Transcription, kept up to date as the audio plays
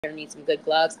gonna need some good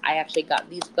gloves. I actually got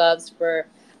these gloves for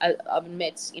oven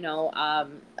mitts,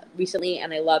 recently,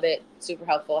 and I love it. Super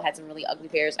helpful. I had some really ugly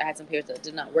pairs. I had some pairs that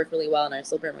did not work really well, and I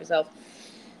still pair myself.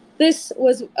 This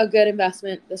was a good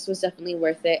investment. This was definitely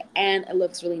worth it, and it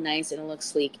looks really nice and it looks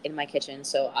sleek in my kitchen,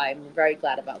 so I'm very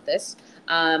glad about this.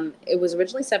 It was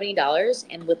originally $70,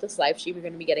 and with this live stream, you're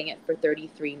going to be getting it for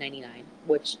 $33.99,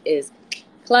 which is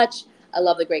clutch. I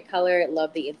love the great color. I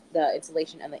love the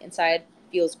insulation on the inside.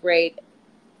 Feels great.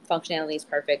 Functionality is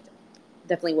perfect.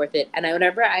 Definitely worth it. And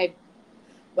whenever I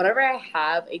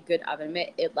have a good oven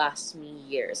mitt, it lasts me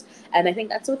years. And I think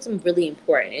that's what's really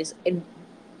important is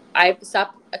I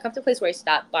come to a place where I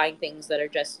stopped buying things that are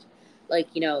just like,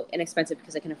 inexpensive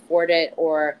because I can afford it,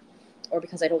 or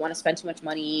because I don't want to spend too much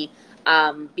money.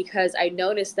 Because I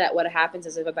noticed that what happens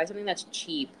is if I buy something that's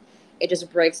cheap, it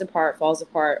just breaks apart, falls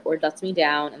apart, or lets me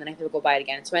down, and then I have to go buy it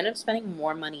again. So I end up spending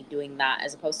more money doing that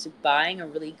as opposed to buying a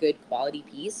really good quality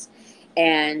piece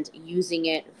and using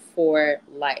it for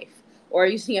life, or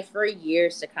using it for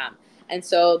years to come. And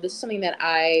so this is something that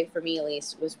for me at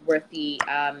least, was worth the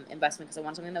investment, because I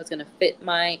want something that was going to fit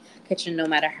my kitchen no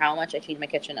matter how much I change my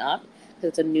kitchen up, because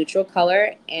it's a neutral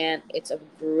color and it's a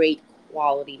great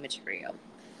quality material.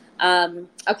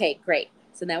 Okay, great.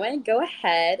 So now I'm going to go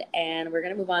ahead and we're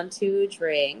going to move on to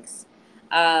drinks.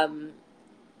 Thought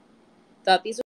these